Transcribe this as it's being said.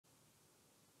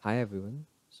Hi everyone.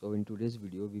 So in today's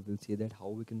video we will see that how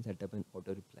we can set up an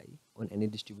auto reply on any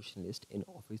distribution list in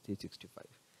Office 365.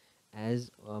 As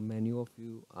many of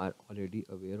you are already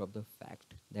aware of the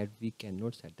fact that we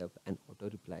cannot set up an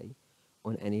auto reply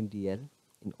on any DL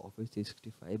in Office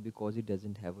 365 because it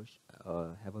doesn't have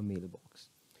a mailbox.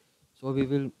 So we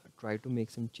will try to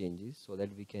make some changes so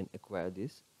that we can acquire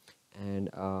this, and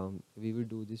we will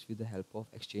do this with the help of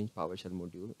Exchange PowerShell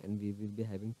module, and we will be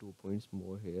having 2 points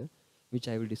more here which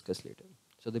I will discuss later.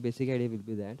 So the basic idea will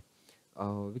be that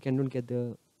we cannot get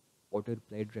the auto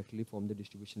reply directly from the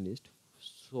distribution list,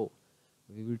 so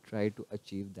we will try to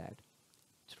achieve that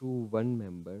through one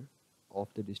member of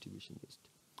the distribution list.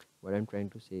 What I'm trying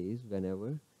to say is,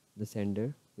 whenever the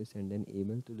sender will send an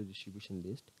email to the distribution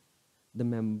list, the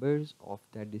members of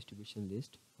that distribution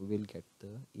list will get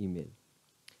the email,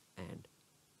 and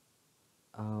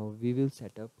we will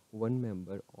set up one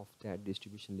member of that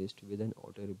distribution list with an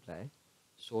auto reply,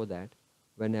 so that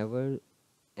whenever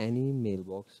any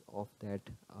mailbox of that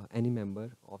any member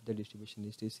of the distribution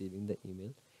list is receiving the email,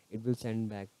 it will send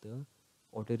back the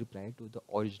auto reply to the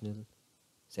original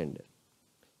sender.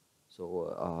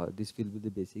 So this will be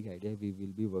the basic idea we will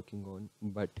be working on,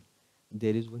 but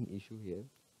there is one issue here,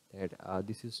 that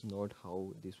this is not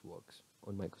how this works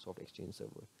on Microsoft Exchange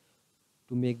Server.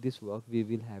 To make this work, we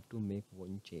will have to make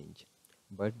one change.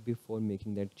 But before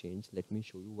making that change, let me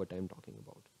show you what I am talking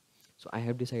about. So I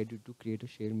have decided to create a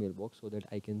shared mailbox so that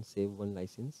I can save one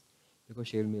license, because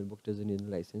shared mailbox doesn't need a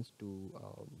license to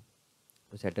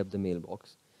set up the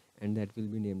mailbox, and that will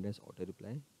be named as auto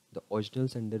reply. The original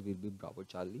sender will be Bravo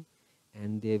Charlie,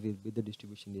 and there will be the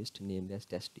distribution list named as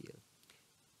testdl.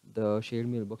 The shared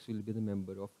mailbox will be the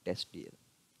member of testdl.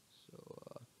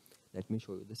 So let me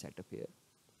show you the setup here.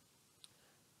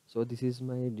 So this is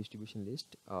my distribution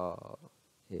list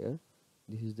here.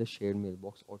 This is the shared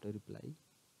mailbox auto reply.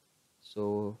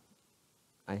 So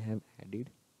I have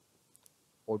added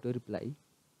auto reply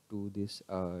to this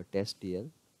testdl.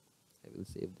 I will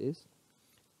save this.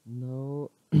 Now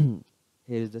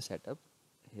here is the setup.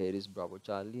 Here is Bravo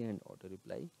Charlie and auto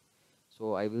reply.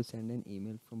 So I will send an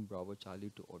email from Bravo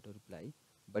Charlie to auto reply,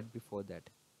 but before that,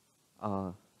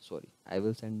 I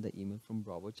will send the email from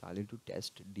Bravo Charlie to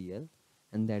test DL,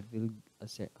 and that will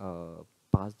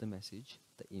pass the message,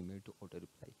 the email, to auto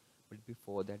reply. But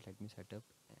before that, let me set up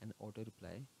an auto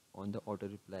reply on the auto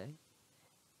reply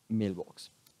mailbox,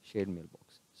 shared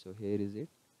mailbox. So here is it.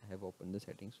 I have opened the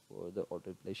settings for the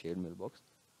auto reply shared mailbox.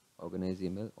 Organize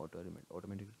email,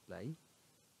 automatic reply.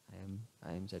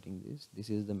 I am setting this. This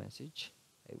is the message.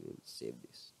 I will save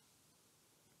this.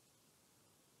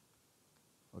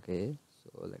 Okay,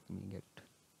 so let me get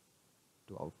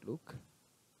to Outlook.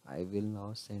 I will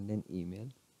now send an email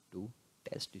to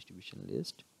test distribution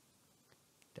list,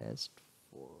 test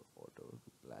for auto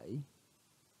reply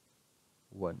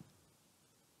 1.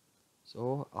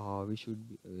 So we should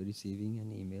be receiving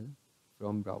an email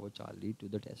from Bravo Charlie to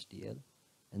the test DL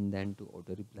and then to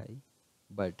auto reply,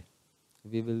 but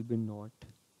we will not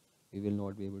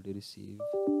be able to receive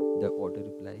the auto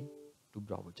reply to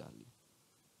Bravo Charlie.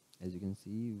 As you can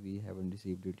see, we haven't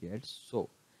received it yet. So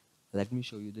let me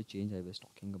show you the change I was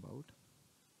talking about.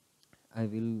 I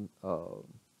will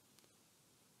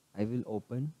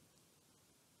open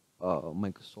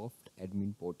Microsoft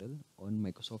admin portal on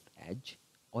Microsoft Edge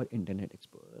or Internet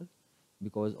Explorer,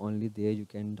 because only there you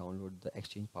can download the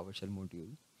Exchange PowerShell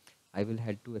module. I will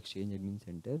head to Exchange Admin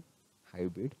Center,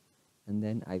 Hybrid, and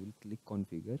then I will click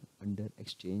Configure under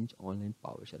Exchange Online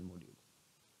PowerShell module.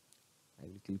 I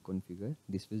will click Configure.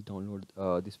 This will download.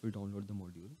 The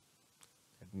module.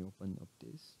 Let me open up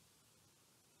this.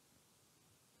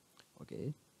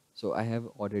 Okay, so I have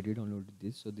already downloaded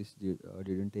this, so this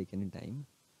didn't take any time.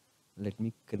 Let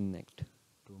me connect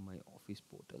to my Office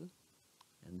portal,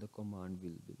 and the command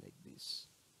will be like this.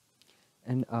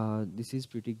 And this is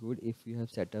pretty good if you have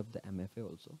set up the MFA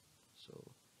also, so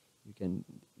you can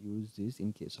use this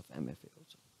in case of MFA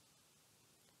also.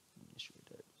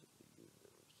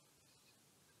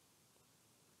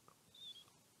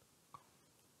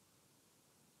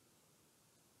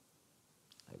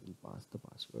 I will pass the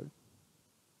password.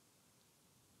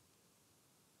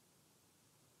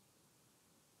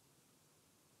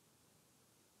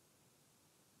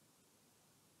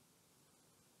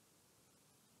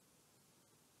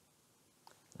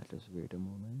 Let us wait a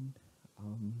moment.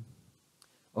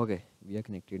 Okay, we are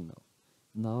connected now.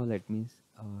 Now let me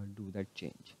do that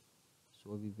change.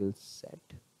 So we will set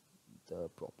the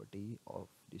property of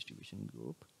distribution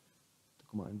group. The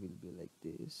command will be like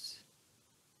this,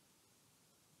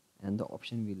 and the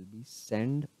option will be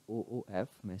send OOF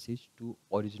message to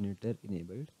originator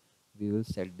enabled. We will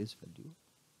set this value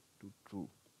to true.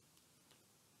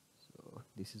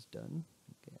 this is done.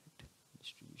 Get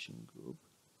distribution group.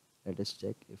 Let us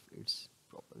check if it's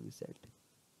properly set.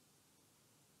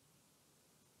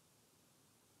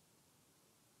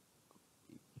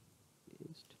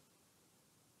 Paste.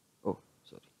 Oh,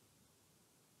 sorry.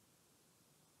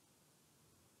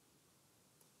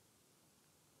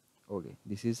 Okay,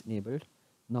 this is enabled.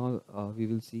 Now we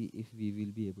will see if we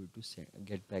will be able to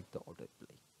get back the auto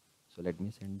reply. So let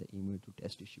me send the email to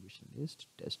test distribution list,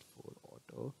 test for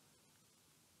auto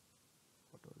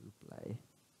reply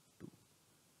to.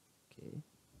 Okay,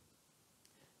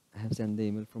 I have sent the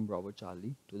email from Bravo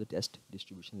Charlie to the test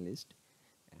distribution list,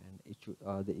 and it should,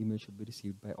 the email should be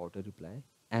received by auto reply,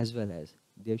 as well as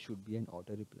there should be an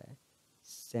auto reply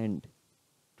sent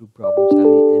to Bravo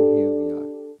Charlie, and here we are.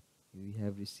 We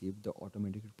have received the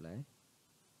automatic reply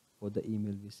for the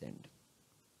email we sent.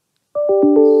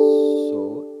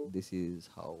 So this is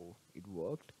how it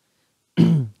worked.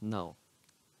 Now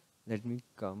let me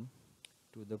come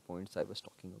to the points I was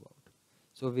talking about.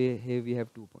 So here we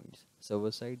have 2 points: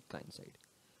 server side, client side.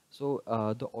 So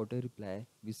the auto reply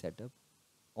we set up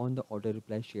on the auto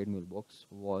reply shared mailbox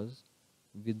was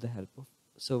with the help of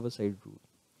server side rule.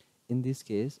 In this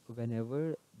case,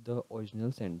 whenever the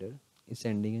original sender is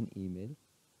sending an email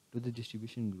to the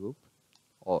distribution group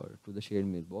or to the shared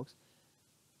mailbox,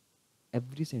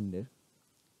 every sender,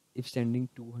 if sending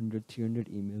 200 300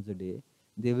 emails a day,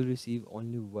 they will receive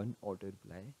only one auto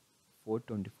reply for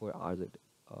 24 hours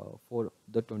for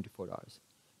the 24 hours.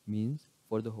 Means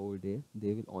for the whole day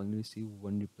they will only receive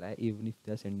one reply, even if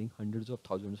they are sending hundreds of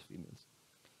thousands of emails.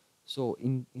 So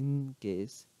in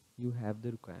case you have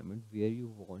the requirement where you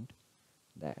want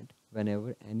that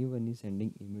whenever anyone is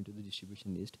sending email to the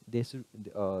distribution list, they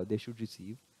should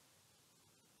receive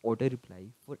auto reply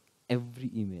for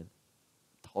every email,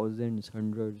 thousands,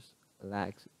 hundreds,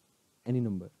 lakhs, any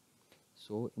number.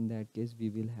 So in that case we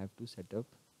will have to set up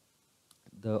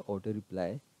the auto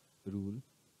reply rule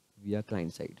via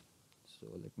client side. So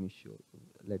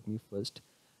let me first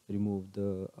remove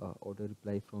the auto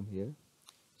reply from here.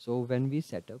 So when we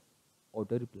set up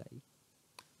auto reply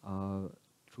uh,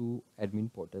 through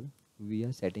admin portal, we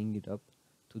are setting it up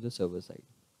to the server side.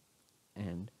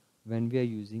 And when we are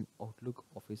using Outlook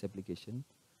Office application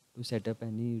to set up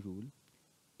any rule,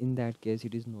 in that case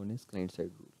it is known as client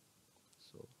side rule.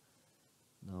 So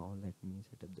now let me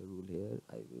set up the rule here.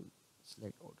 I will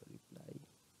select auto reply.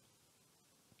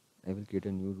 I will create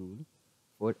a new rule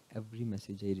for every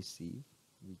message I receive,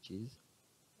 which is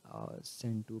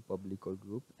sent to public or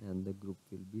group, and the group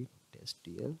will be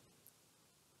test.tl.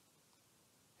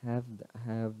 Have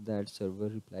that server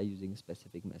reply using a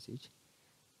specific message,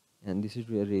 and this is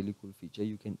a really cool feature.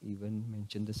 You can even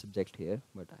mention the subject here,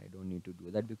 but I don't need to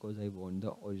do that because I want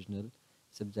the original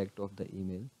subject of the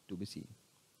email to be seen.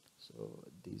 So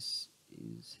this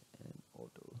is an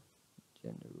auto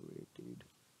generated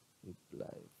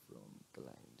reply from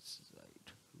client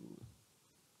side rule.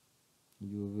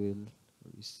 You will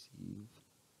receive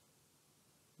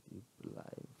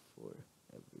reply for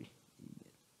every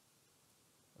email.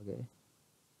 Okay,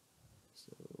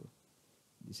 so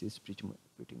this is pretty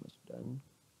much done.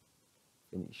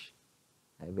 Finish.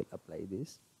 I will apply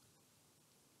this,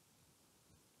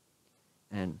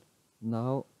 and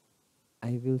now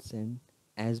I will send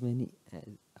as many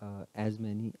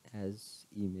as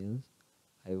emails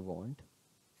I want,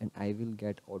 and I will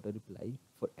get auto reply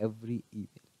for every email.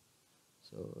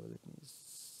 So let me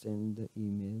send the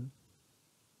email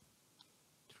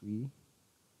 3,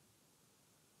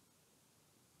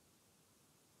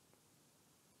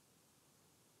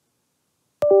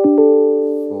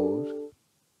 4.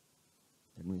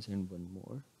 Let me send one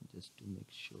more just to make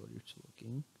sure it's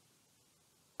working.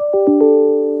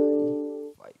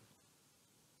 5.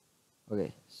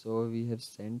 Okay, so we have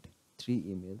sent 3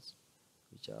 emails,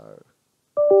 which are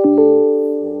 3,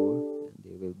 4, and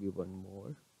there will be one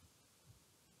more.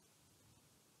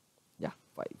 Yeah,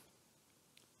 5.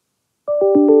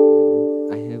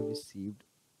 And I have received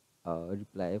a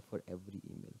reply for every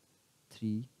email,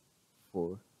 3,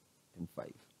 4, and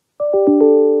 5.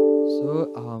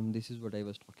 So this is what I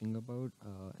was talking about,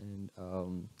 and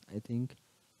I think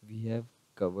we have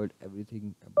covered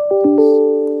everything about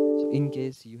this. So in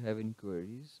case you have any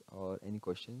queries or any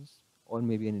questions or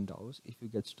maybe any doubts, if you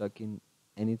get stuck in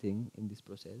anything in this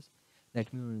process,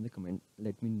 let me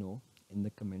know in the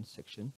comment section.